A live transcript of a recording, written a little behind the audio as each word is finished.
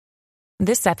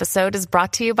This episode is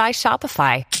brought to you by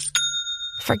Shopify.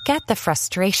 Forget the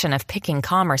frustration of picking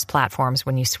commerce platforms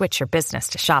when you switch your business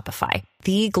to Shopify,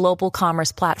 the global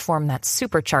commerce platform that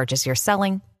supercharges your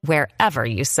selling wherever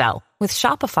you sell. With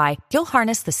Shopify, you'll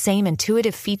harness the same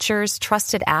intuitive features,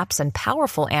 trusted apps, and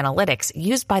powerful analytics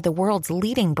used by the world's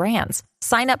leading brands.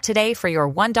 Sign up today for your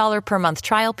 $1 per month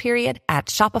trial period at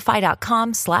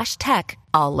shopify.com/tech,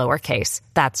 all lowercase.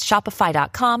 That's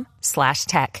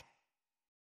shopify.com/tech.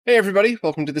 Hey everybody,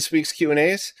 welcome to this week's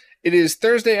Q&As. It is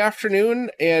Thursday afternoon,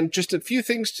 and just a few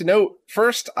things to note.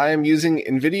 First, I am using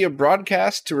NVIDIA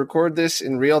Broadcast to record this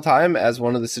in real time, as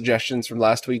one of the suggestions from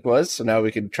last week was, so now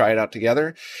we can try it out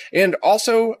together. And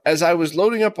also, as I was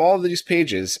loading up all of these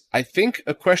pages, I think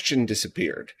a question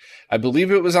disappeared. I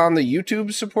believe it was on the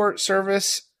YouTube support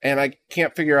service, and I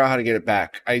can't figure out how to get it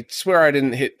back. I swear I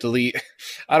didn't hit delete.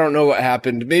 I don't know what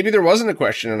happened. Maybe there wasn't a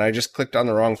question and I just clicked on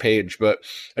the wrong page, but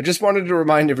I just wanted to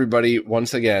remind everybody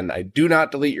once again, I do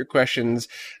not delete your questions.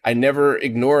 I never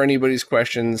ignore anybody's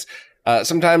questions.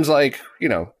 Sometimes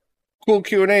cool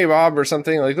Q&A, Bob, or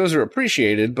something like those are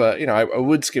appreciated, but I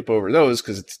would skip over those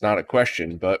because it's not a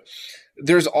question. But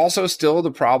there's also still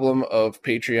the problem of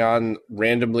Patreon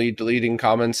randomly deleting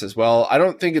comments as well. I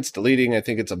don't think it's deleting. I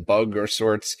think it's a bug or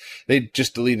sorts. They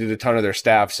just deleted a ton of their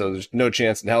staff, so there's no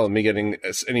chance in hell of me getting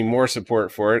any more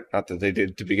support for it. Not that they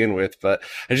did to begin with, but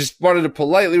I just wanted to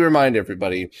politely remind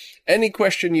everybody, any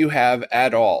question you have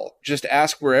at all, just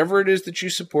ask wherever it is that you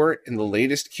support in the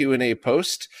latest Q&A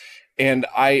post. And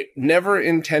I never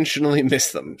intentionally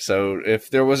miss them. So if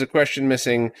there was a question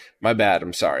missing, my bad,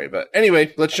 I'm sorry. But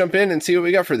anyway, let's jump in and see what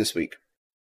we got for this week.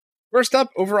 First up,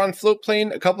 over on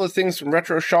Floatplane, a couple of things from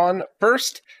Retro Sean.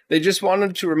 First, they just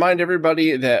wanted to remind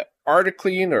everybody that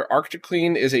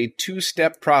ArctiClean is a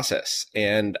two-step process.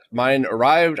 And mine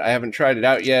arrived. I haven't tried it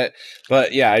out yet.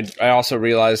 But yeah, I also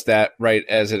realized that right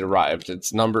as it arrived.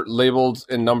 It's labeled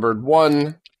and numbered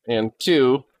 1 and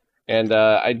 2. And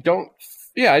I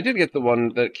did get the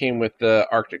one that came with the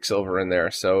Arctic Silver in there.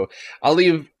 So I'll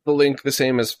leave the link the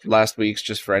same as last week's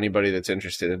just for anybody that's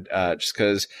interested. Just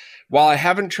because while I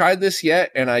haven't tried this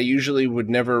yet, and I usually would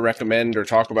never recommend or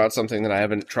talk about something that I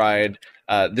haven't tried,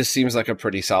 this seems like a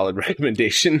pretty solid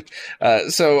recommendation.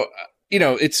 It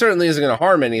certainly isn't going to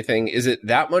harm anything. Is it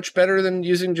that much better than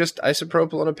using just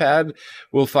isopropyl on a pad?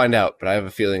 We'll find out, but I have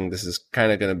a feeling this is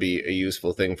kind of going to be a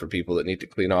useful thing for people that need to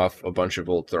clean off a bunch of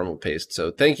old thermal paste.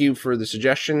 So thank you for the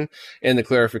suggestion and the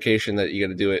clarification that you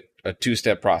got to do it a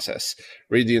two-step process.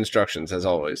 Read the instructions as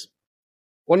always.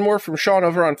 One more from Sean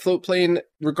over on Floatplane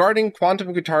regarding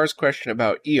Quantum Guitar's question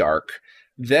about eARC.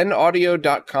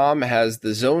 ThenAudio.com has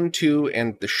the Zone 2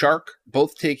 and the Shark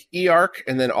both take eARC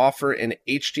and then offer an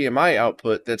HDMI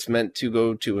output that's meant to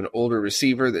go to an older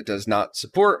receiver that does not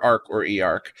support ARC or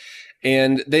eARC.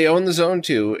 And they own the Zone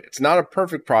 2. It's not a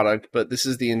perfect product, but this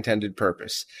is the intended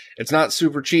purpose. It's not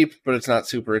super cheap, but it's not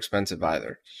super expensive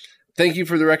either. Thank you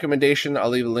for the recommendation. I'll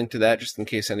leave a link to that just in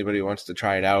case anybody wants to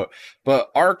try it out.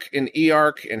 But ARC and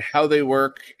eARC and how they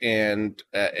work and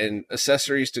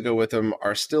accessories to go with them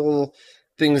are still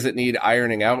things that need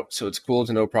ironing out, so it's cool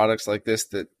to know products like this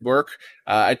that work.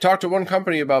 I talked to one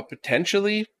company about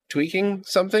potentially tweaking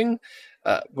something,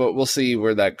 but we'll see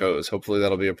where that goes. Hopefully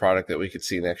that'll be a product that we could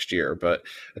see next year. But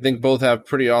I think both have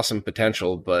pretty awesome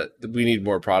potential, but we need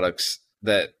more products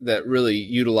that really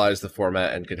utilize the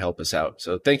format and could help us out.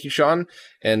 So thank you, Sean,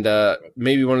 and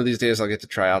maybe one of these days I'll get to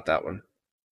try out that one.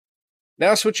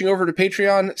 Now switching over to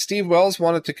Patreon, Steve Wells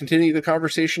wanted to continue the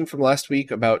conversation from last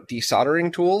week about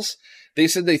desoldering tools. They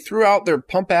said they threw out their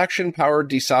pump-action powered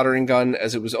desoldering gun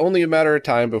as it was only a matter of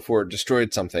time before it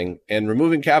destroyed something, and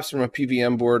removing caps from a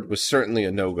PVM board was certainly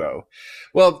a no-go.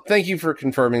 Well, thank you for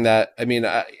confirming that. I mean,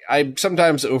 I'm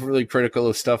sometimes overly critical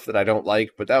of stuff that I don't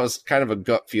like, but that was kind of a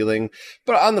gut feeling.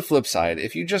 But on the flip side,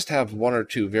 if you just have one or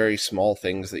two very small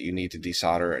things that you need to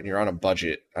desolder and you're on a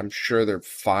budget, I'm sure they're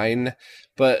fine.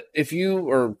 But if you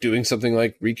are doing something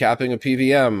like recapping a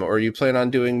PVM, or you plan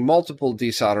on doing multiple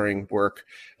desoldering work,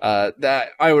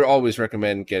 that I would always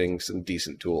recommend getting some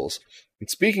decent tools. And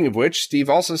speaking of which, Steve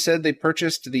also said they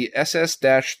purchased the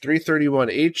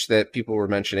SS-331H that people were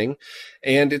mentioning,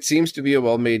 and it seems to be a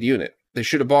well-made unit. They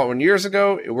should have bought one years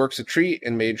ago. It works a treat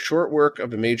and made short work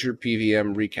of a major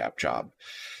PVM recap job.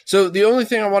 So the only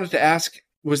thing I wanted to ask,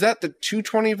 was that the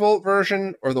 220 volt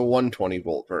version or the 120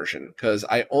 volt version? Because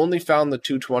I only found the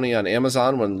 220 on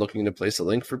Amazon when looking to place a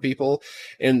link for people.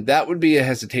 And that would be a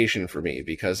hesitation for me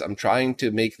because I'm trying to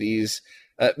make these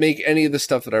make any of the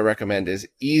stuff that I recommend as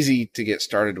easy to get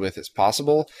started with as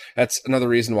possible. That's another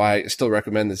reason why I still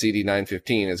recommend the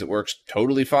ZD915, is it works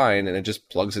totally fine and it just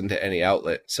plugs into any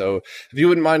outlet. So if you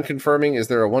wouldn't mind confirming, is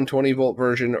there a 120 volt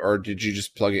version, or did you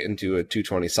just plug it into a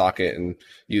 220 socket and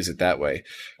use it that way?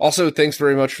 Also, thanks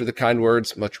very much for the kind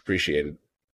words. Much appreciated.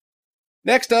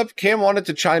 Next up, Cam wanted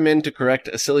to chime in to correct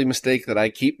a silly mistake that I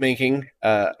keep making.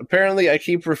 Apparently, I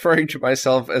keep referring to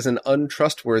myself as an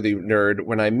untrustworthy nerd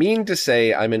when I mean to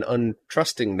say I'm an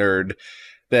untrusting nerd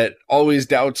that always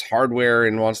doubts hardware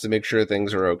and wants to make sure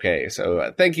things are okay.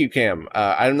 So thank you, Cam.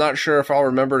 I'm not sure if I'll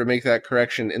remember to make that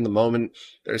correction in the moment.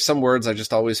 There's some words I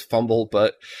just always fumble,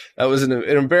 but that was an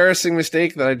embarrassing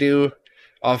mistake that I do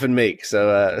often make.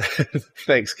 So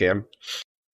thanks, Cam.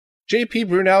 JP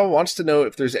Brunel wants to know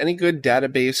if there's any good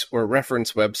database or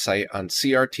reference website on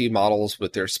CRT models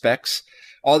with their specs.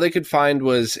 All they could find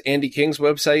was Andy King's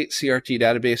website,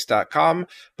 crtdatabase.com,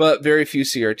 but very few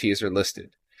CRTs are listed.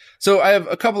 So I have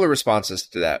a couple of responses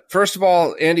to that. First of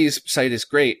all, Andy's site is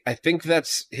great. I think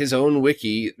that's his own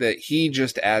wiki that he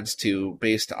just adds to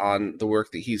based on the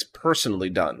work that he's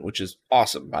personally done, which is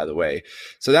awesome, by the way.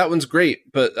 So that one's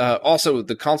great. But also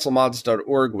the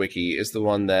consolemods.org wiki is the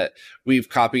one that we've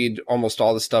copied almost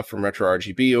all the stuff from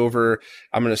RetroRGB over.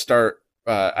 I'm going to start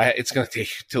it's going to take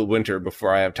till winter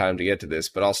before I have time to get to this,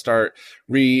 but I'll start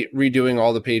redoing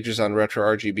all the pages on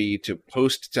RetroRGB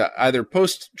to either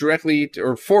post directly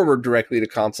or forward directly to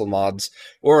console mods,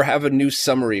 or have a new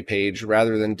summary page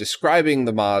rather than describing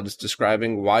the mods,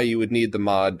 describing why you would need the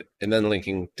mod, and then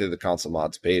linking to the console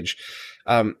mods page.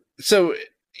 So,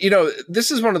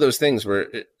 this is one of those things where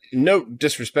no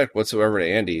disrespect whatsoever to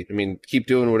Andy. I mean, keep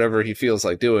doing whatever he feels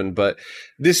like doing, but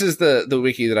this is the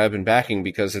wiki that I've been backing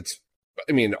because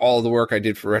all the work I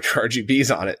did for RetroRGB is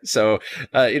on it. So,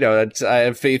 I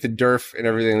have faith in Durf and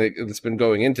everything that's been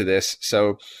going into this.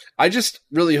 So I just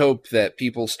really hope that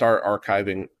people start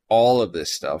archiving all of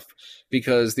this stuff,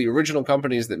 because the original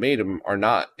companies that made them are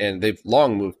not, and they've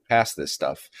long moved past this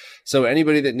stuff. So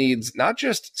anybody that needs not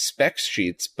just specs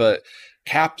sheets, but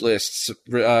cap lists,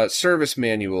 service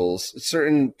manuals,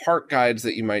 certain part guides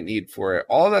that you might need for it,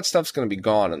 all of that stuff's going to be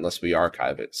gone unless we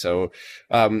archive it. So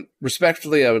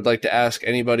respectfully, I would like to ask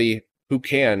anybody who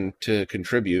can to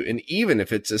contribute. And even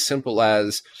if it's as simple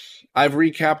as I've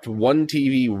recapped one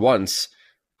TV once,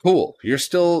 cool.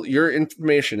 Your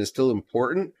information is still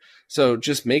important. So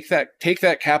just take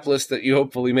that cap list that you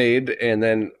hopefully made and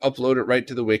then upload it right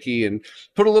to the wiki and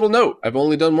put a little note. I've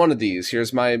only done one of these.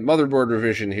 Here's my motherboard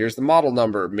revision. Here's the model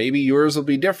number. Maybe yours will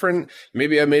be different.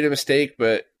 Maybe I made a mistake,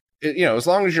 but as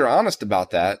long as you're honest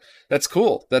about that, that's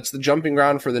cool. That's the jumping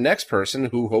ground for the next person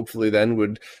who hopefully then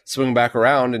would swing back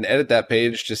around and edit that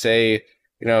page to say,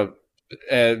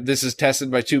 this is tested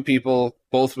by two people,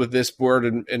 both with this board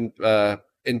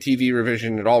and TV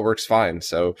revision. It all works fine.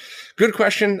 So good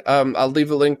question. I'll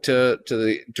leave a link to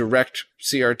the direct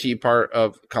CRT part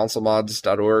of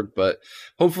consolemods.org, but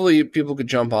hopefully people could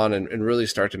jump on and really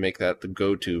start to make that the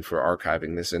go-to for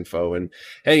archiving this info. And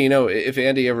hey, if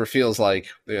Andy ever feels like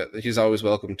he's always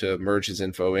welcome to merge his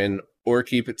info in or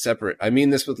keep it separate. I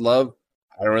mean this with love.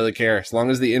 I don't really care. As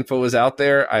long as the info is out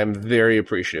there, I'm very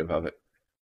appreciative of it.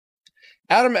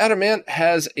 Adam Adamant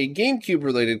has a GameCube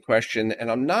related question, and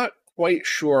I'm not quite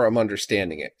sure I'm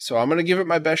understanding it. So I'm going to give it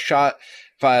my best shot.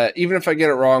 Even if I get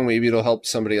it wrong, maybe it'll help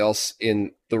somebody else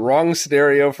in the wrong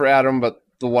scenario for Adam, but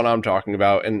the one I'm talking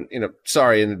about. And,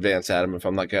 sorry in advance, Adam, if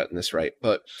I'm not getting this right.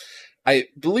 But I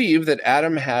believe that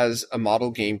Adam has a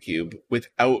model GameCube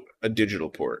without a digital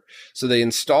port. So they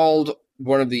installed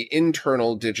one of the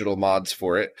internal digital mods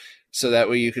for it, so that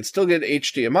way you could still get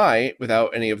HDMI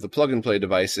without any of the plug-and-play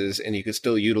devices, and you could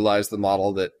still utilize the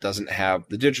model that doesn't have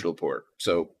the digital port.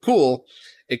 So cool,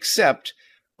 except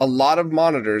a lot of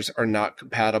monitors are not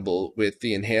compatible with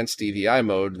the enhanced DVI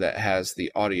mode that has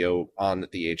the audio on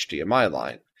the HDMI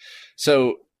line.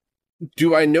 So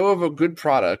do I know of a good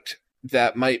product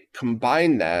that might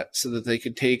combine that so that they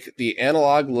could take the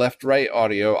analog left-right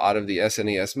audio out of the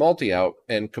SNES multi-out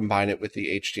and combine it with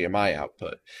the HDMI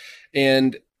output?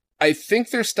 And I think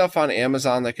there's stuff on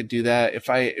Amazon that could do that. If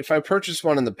I purchased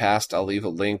one in the past, I'll leave a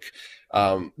link.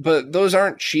 But those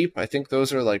aren't cheap. I think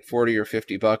those are like $40 or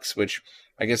 $50, which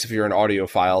I guess if you're an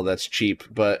audiophile, that's cheap.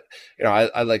 But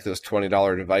I like those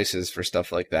 $20 devices for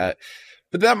stuff like that.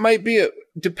 But that might be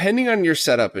depending on your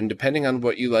setup and depending on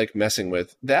what you like messing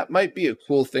with, that might be a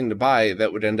cool thing to buy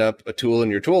that would end up a tool in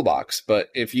your toolbox. But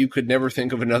if you could never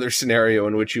think of another scenario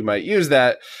in which you might use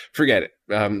that, forget it.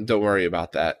 Don't worry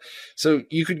about that. So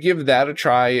you could give that a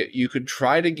try. You could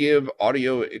try to give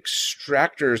audio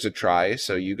extractors a try.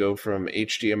 So you go from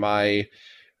HDMI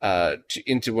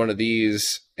into one of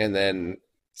these and then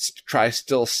try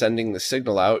still sending the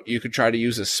signal out. You could try to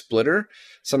use a splitter.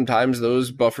 Sometimes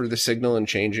those buffer the signal and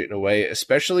change it in a way,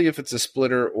 especially if it's a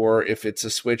splitter or if it's a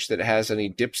switch that has any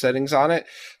dip settings on it,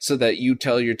 so that you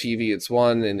tell your TV it's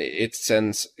one and it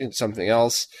sends something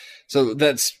else. So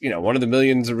that's, one of the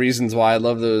millions of reasons why I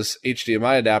love those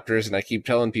HDMI adapters. And I keep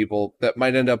telling people that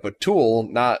might end up a tool,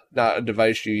 not a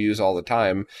device you use all the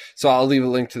time. So I'll leave a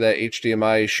link to that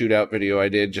HDMI shootout video I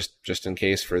did just in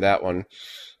case for that one.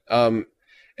 And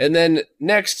then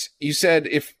next, you said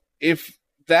if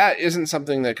that isn't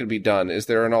something that could be done, is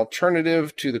there an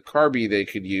alternative to the Carby they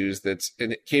could use that's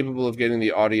capable of getting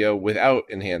the audio without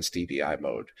enhanced DPI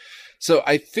mode? So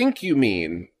I think you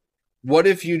mean, what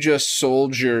if you just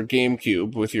sold your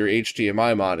GameCube with your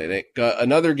HDMI mod in it, got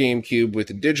another GameCube with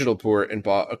a digital port, and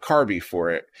bought a Carby for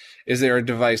it? Is there a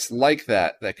device like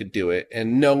that could do it?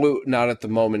 And no, not at the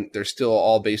moment. They're still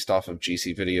all based off of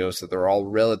GC Video, so they're all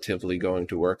relatively going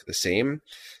to work the same.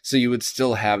 So you would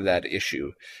still have that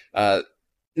issue.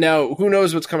 Now, who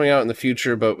knows what's coming out in the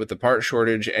future, but with the part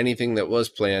shortage, anything that was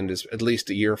planned is at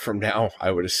least a year from now, I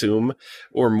would assume,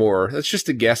 or more. That's just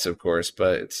a guess, of course,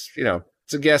 but it's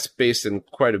a guess based in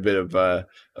quite a bit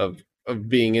of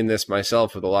being in this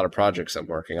myself with a lot of projects I'm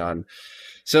working on.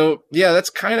 So yeah, that's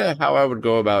kind of how I would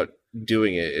go about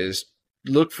doing it, is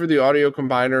look for the audio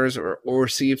combiners or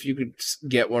see if you could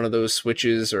get one of those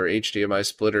switches or HDMI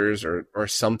splitters or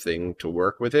something to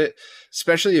work with it,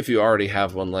 especially if you already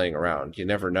have one laying around. You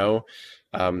never know.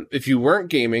 If you weren't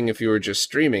gaming, if you were just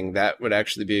streaming, that would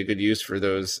actually be a good use for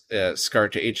those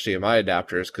SCART to HDMI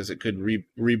adapters, because it could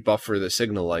rebuffer the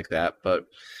signal like that. But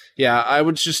yeah, I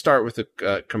would just start with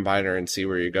a combiner and see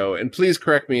where you go. And please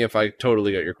correct me if I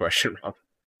totally got your question wrong.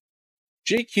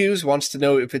 JQs wants to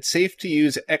know if it's safe to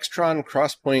use Extron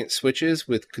crosspoint switches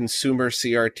with consumer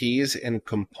CRTs and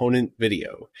component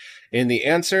video. And the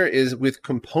answer is, with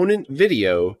component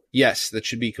video, yes, that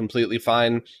should be completely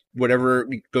fine. Whatever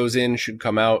goes in should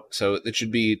come out, so it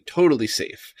should be totally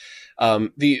safe.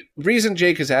 The reason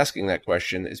Jake is asking that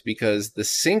question is because the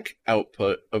sync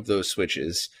output of those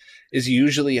switches is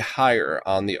usually higher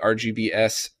on the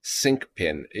RGBS sync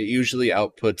pin. It usually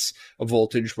outputs a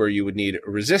voltage where you would need a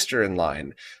resistor in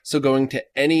line. So going to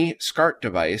any SCART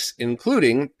device,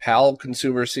 including PAL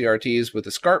consumer CRTs with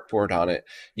a SCART port on it,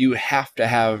 you have to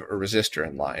have a resistor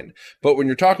in line. But when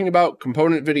you're talking about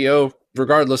component video,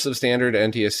 regardless of standard,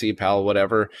 NTSC, PAL,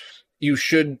 whatever, you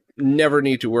should never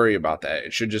need to worry about that.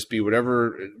 It should just be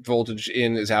whatever voltage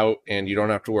in is out, and you don't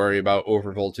have to worry about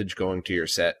over voltage going to your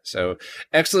set. So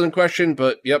excellent question,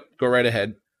 but yep, go right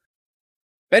ahead.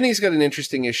 Benny's got an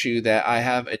interesting issue that I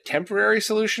have a temporary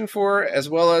solution for, as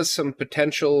well as some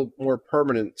potential more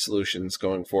permanent solutions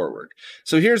going forward.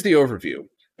 So here's the overview.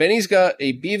 Benny's got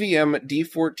a BVM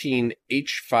D14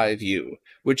 H5U,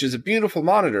 which is a beautiful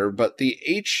monitor, but the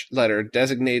H letter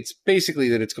designates basically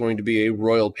that it's going to be a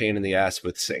royal pain in the ass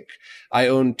with sync. I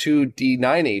own two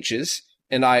D9Hs,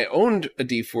 and I owned a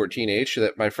D14H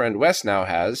that my friend Wes now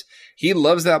has. He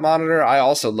loves that monitor. I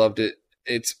also loved it.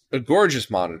 It's a gorgeous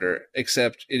monitor,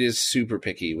 except it is super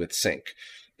picky with sync.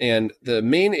 And the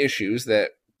main issues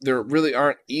that there really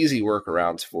aren't easy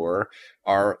workarounds for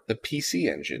are the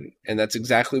PC engine, and that's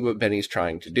exactly what Benny's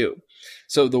trying to do.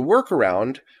 So the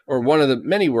workaround, or one of the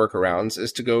many workarounds,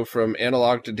 is to go from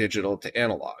analog to digital to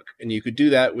analog, and you could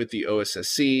do that with the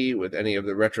OSSC, with any of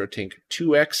the RetroTink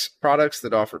 2X products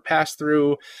that offer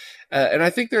pass-through, and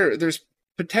I think there's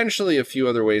potentially a few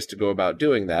other ways to go about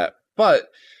doing that, but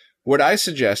what I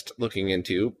suggest looking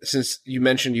into, since you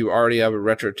mentioned you already have a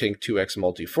RetroTink 2X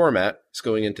multi-format, is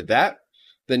going into that,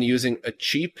 then using a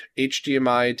cheap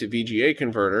HDMI to VGA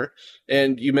converter.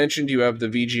 And you mentioned you have the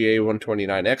VGA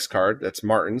 129X card, that's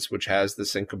Martin's, which has the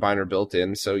sync combiner built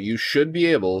in. So you should be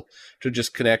able to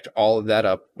just connect all of that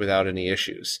up without any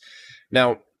issues.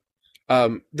 Now,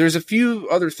 there's a few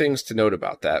other things to note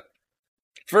about that.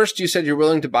 First, you said you're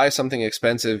willing to buy something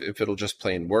expensive if it'll just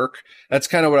plain work. That's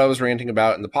kind of what I was ranting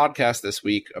about in the podcast this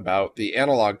week about the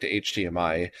analog to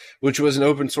HDMI, which was an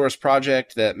open source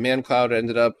project that ManCloud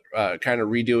ended up kind of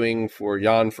redoing for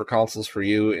Jan for Consoles for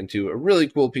You into a really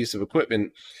cool piece of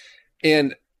equipment.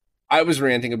 And I was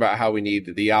ranting about how we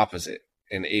need the opposite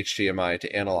in HDMI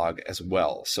to analog as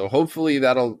well. So hopefully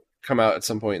that'll come out at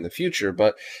some point in the future.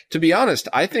 But to be honest,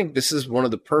 I think this is one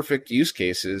of the perfect use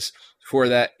cases for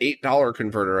that $8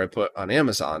 converter I put on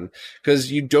Amazon,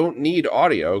 because you don't need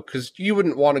audio, because you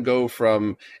wouldn't want to go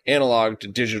from analog to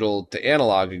digital to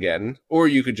analog again, or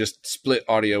you could just split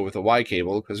audio with a Y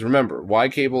cable, because remember, Y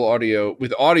cable audio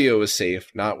with audio is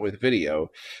safe, not with video.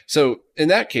 So in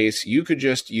that case, you could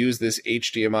just use this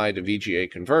HDMI to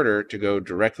VGA converter to go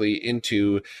directly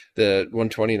into the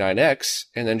 129X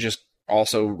and then just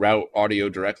also route audio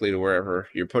directly to wherever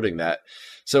you're putting that.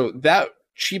 So that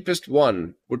cheapest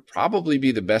one would probably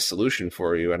be the best solution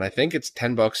for you, and I think it's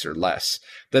 $10 or less.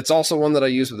 That's also one that I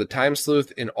use with the Time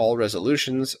Sleuth in all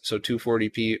resolutions, so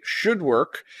 240p should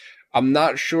work. I'm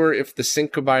not sure if the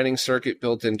sync combining circuit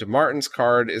built into Martin's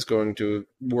card is going to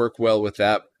work well with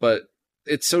that, but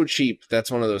it's so cheap.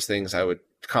 That's one of those things I would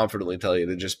confidently tell you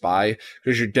to just buy,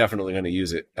 because you're definitely going to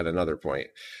use it at another point.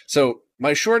 So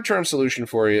my short-term solution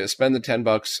for you is spend the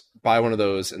 $10, buy one of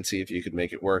those, and see if you could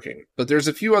make it working. But there's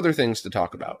a few other things to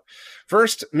talk about.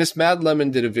 First, Miss Mad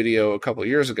Lemon did a video a couple of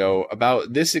years ago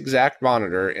about this exact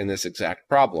monitor and this exact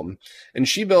problem, and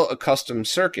she built a custom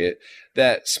circuit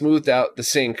that smoothed out the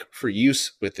sync for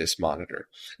use with this monitor.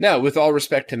 Now, with all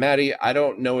respect to Maddie, I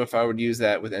don't know if I would use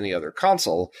that with any other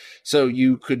console. So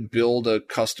you could build a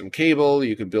custom cable,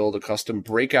 you could build a custom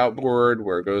breakout board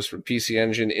where it goes from PC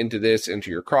Engine into this, into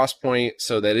your Crosspoint,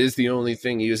 so that is the only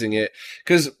thing using it.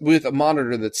 Because with a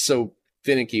monitor that's so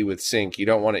finicky with sync, you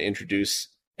don't want to introduce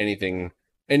anything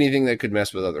that could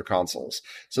mess with other consoles.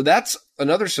 So that's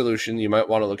another solution you might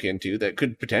want to look into that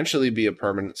could potentially be a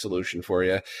permanent solution for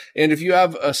you. And if you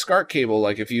have a SCART cable,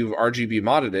 like if you've RGB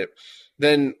modded it,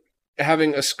 then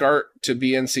having a SCART to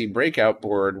BNC breakout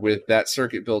board with that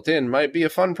circuit built in might be a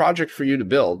fun project for you to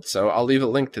build. So I'll leave a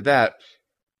link to that.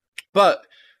 But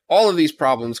all of these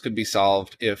problems could be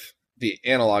solved if the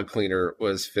analog cleaner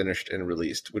was finished and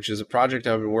released, which is a project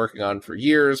I've been working on for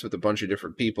years with a bunch of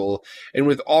different people. And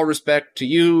with all respect to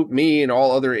you, me, and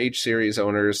all other H-Series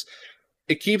owners,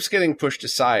 it keeps getting pushed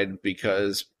aside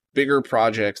because bigger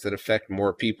projects that affect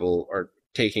more people are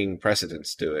taking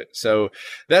precedence to it. So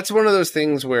that's one of those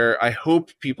things where I hope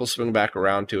people swing back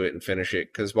around to it and finish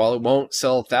it, because while it won't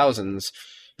sell thousands,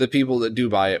 the people that do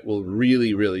buy it will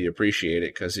really, really appreciate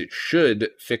it, because it should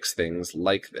fix things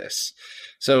like this.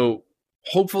 So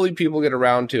hopefully people get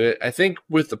around to it. I think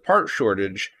with the part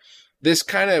shortage, this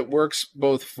kind of works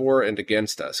both for and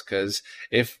against us, because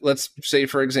if, let's say,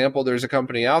 for example, there's a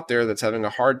company out there that's having a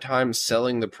hard time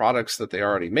selling the products that they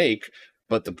already make,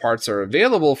 but the parts are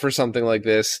available for something like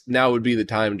this, now would be the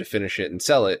time to finish it and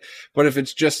sell it. But if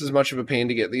it's just as much of a pain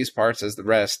to get these parts as the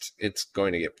rest, it's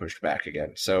going to get pushed back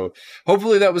again. So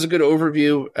hopefully that was a good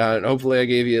overview, and hopefully I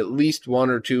gave you at least one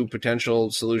or two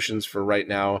potential solutions for right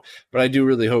now. But I do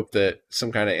really hope that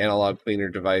some kind of analog cleaner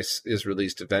device is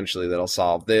released eventually that'll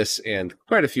solve this and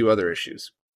quite a few other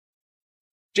issues.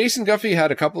 Jason Guffey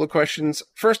had a couple of questions.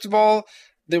 First of all,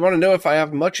 they want to know if I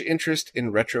have much interest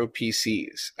in retro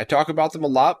PCs. I talk about them a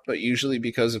lot, but usually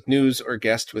because of news or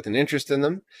guests with an interest in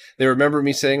them. They remember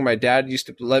me saying my dad used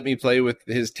to let me play with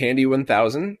his Tandy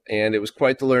 1000, and it was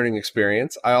quite the learning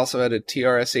experience. I also had a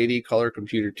TRS-80 color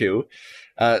computer too.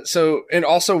 And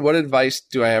also, what advice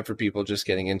do I have for people just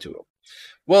getting into them?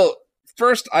 Well,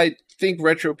 first, I think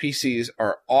retro PCs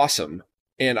are awesome.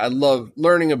 And I love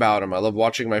learning about them. I love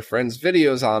watching my friends'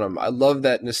 videos on them. I love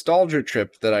that nostalgia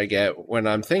trip that I get when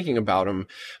I'm thinking about them.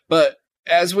 But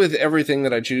as with everything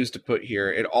that I choose to put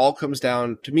here, it all comes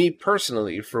down to me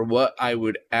personally for what I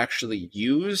would actually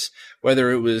use, whether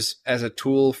it was as a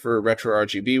tool for retro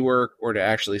RGB work or to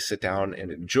actually sit down and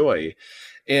enjoy.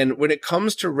 And when it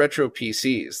comes to retro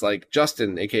PCs, like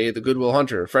Justin, aka the Goodwill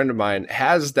Hunter, a friend of mine,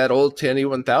 has that old Tandy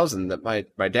 1000 that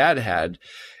my dad had,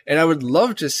 and I would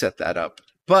love to set that up.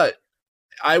 But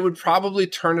I would probably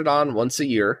turn it on once a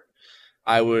year.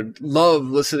 I would love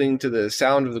listening to the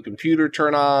sound of the computer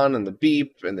turn on and the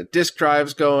beep and the disk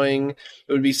drives going.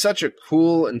 It would be such a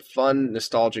cool and fun,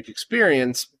 nostalgic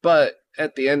experience. But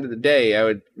at the end of the day, I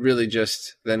would really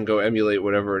just then go emulate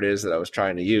whatever it is that I was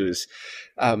trying to use.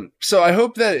 So I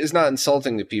hope that is not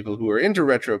insulting to people who are into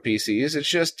retro PCs. It's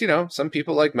just, some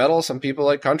people like metal, some people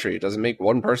like country. It doesn't make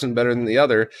one person better than the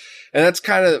other. And that's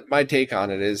kind of my take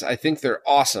on it. Is I think they're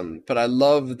awesome, but I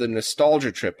love the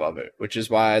nostalgia trip of it, which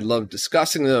is why I love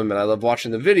discussing them and I love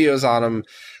watching the videos on them.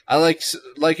 I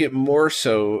like it more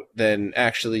so than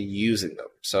actually using them.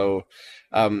 So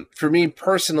for me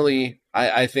personally,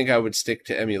 I think I would stick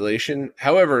to emulation.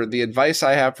 However, the advice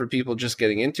I have for people just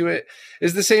getting into it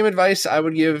is the same advice I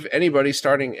would give anybody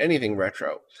starting anything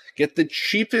retro. Get the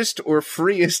cheapest or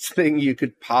freest thing you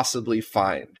could possibly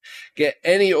find. Get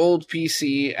any old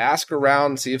PC, ask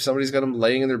around, see if somebody's got them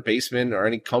laying in their basement or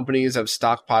any companies have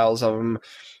stockpiles of them.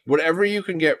 Whatever you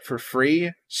can get for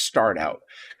free, start out.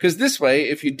 Because this way,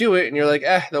 if you do it and you're like,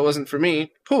 that wasn't for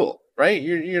me, cool. Right?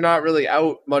 You're not really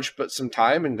out much but some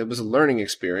time, and it was a learning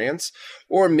experience.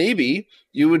 Or maybe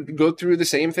you would go through the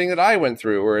same thing that I went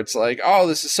through, where it's like, oh,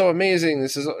 this is so amazing.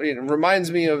 This is, it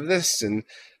reminds me of this, and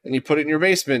you put it in your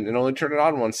basement and only turn it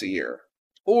on once a year.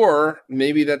 Or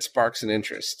maybe that sparks an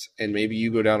interest and maybe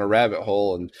you go down a rabbit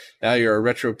hole and now you're a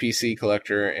retro PC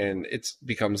collector and it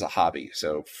becomes a hobby.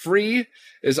 So free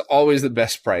is always the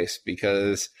best price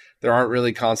because there aren't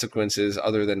really consequences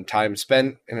other than time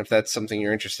spent. And if that's something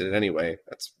you're interested in anyway,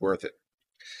 that's worth it.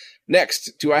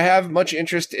 Next, do I have much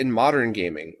interest in modern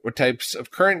gaming? What types of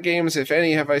current games, if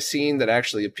any, have I seen that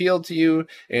actually appealed to you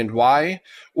and why?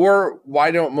 Or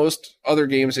why don't most other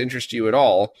games interest you at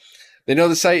all? They know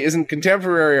the site isn't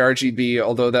contemporary RGB,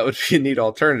 although that would be a neat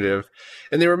alternative.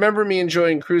 And they remember me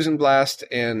enjoying Cruisin' Blast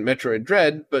and Metroid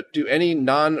Dread, but do any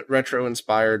non-retro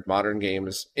inspired modern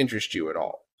games interest you at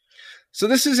all? So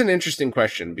this is an interesting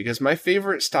question because my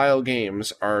favorite style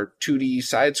games are 2D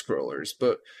side-scrollers,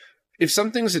 but if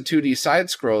something's a 2D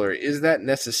side-scroller, is that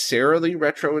necessarily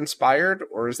retro-inspired,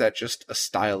 or is that just a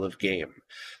style of game?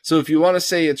 So if you want to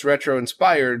say it's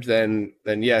retro-inspired, then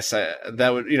yes,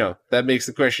 that makes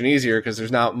the question easier because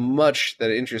there's not much that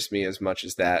interests me as much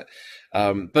as that.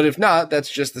 But if not,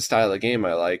 that's just the style of game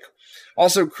I like.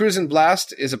 Also, Cruisin'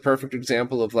 Blast is a perfect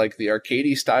example of like the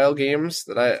arcadey style games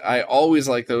that I always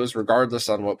like those regardless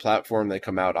on what platform they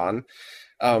come out on.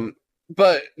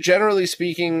 But generally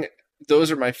speaking,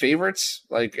 those are my favorites,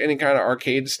 like any kind of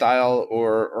arcade style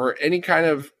or any kind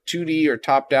of 2D or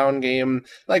top-down game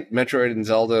like Metroid and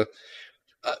Zelda.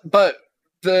 But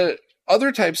the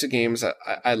other types of games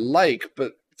I like,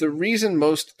 but the reason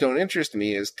most don't interest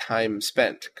me is time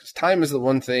spent, because time is the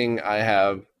one thing I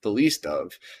have the least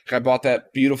of. I bought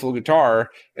that beautiful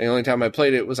guitar, and the only time I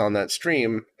played it was on that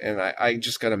stream, and I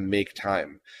just got to make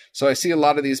time. So I see a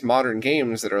lot of these modern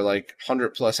games that are like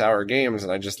 100-plus hour games,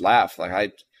 and I just laugh.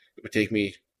 It would take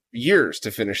me years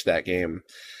to finish that game.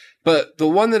 But the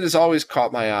one that has always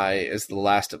caught my eye is The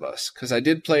Last of Us, because I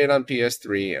did play it on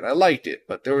PS3 and I liked it,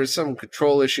 but there were some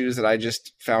control issues that I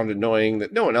just found annoying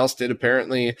that no one else did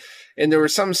apparently. And there were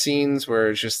some scenes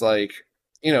where it's just like,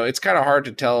 it's kind of hard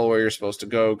to tell where you're supposed to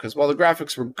go, because while the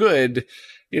graphics were good,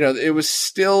 it was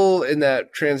still in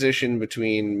that transition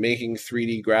between making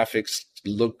 3D graphics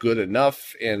look good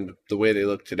enough and the way they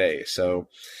look today. So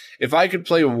if I could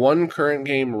play one current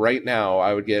game right now,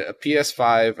 I would get a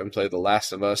PS5 and play The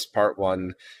Last of Us Part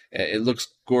 1. It looks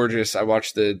gorgeous. I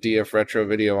watched the DF Retro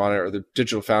video on it, or the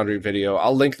Digital Foundry video.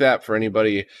 I'll link that for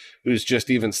anybody who's just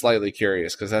even slightly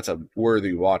curious, because that's a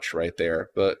worthy watch right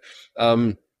there. But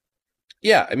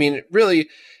yeah, I mean, really,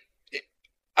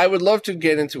 I would love to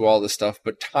get into all this stuff,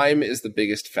 but time is the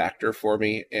biggest factor for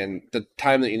me, and the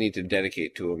time that you need to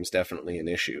dedicate to them is definitely an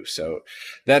issue. So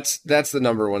that's the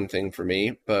number one thing for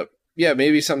me. But yeah,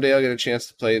 maybe someday I'll get a chance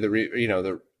to play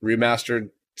the remastered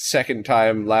second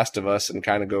time Last of Us and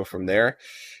kind of go from there.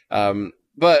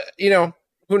 But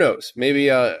who knows? Maybe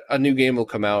a new game will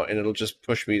come out and it'll just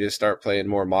push me to start playing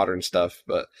more modern stuff.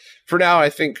 But for now,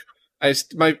 I think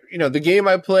the game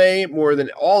I play more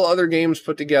than all other games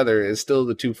put together is still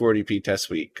the 240p test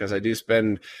suite, because I do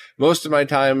spend most of my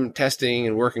time testing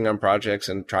and working on projects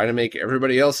and trying to make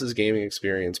everybody else's gaming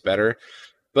experience better.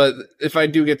 But if I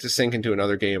do get to sink into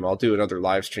another game, I'll do another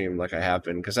live stream like I have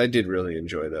been, because I did really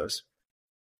enjoy those.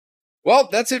 Well,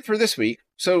 that's it for this week.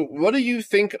 So what do you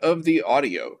think of the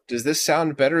audio? Does this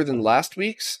sound better than last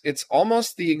week's? It's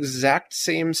almost the exact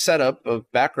same setup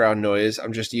of background noise.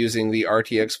 I'm just using the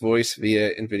RTX voice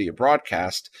via NVIDIA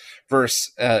Broadcast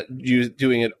versus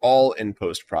doing it all in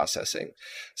post-processing.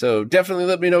 So definitely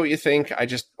let me know what you think. I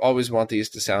just always want these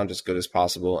to sound as good as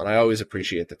possible, and I always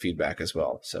appreciate the feedback as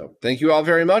well. So thank you all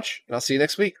very much, and I'll see you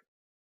next week.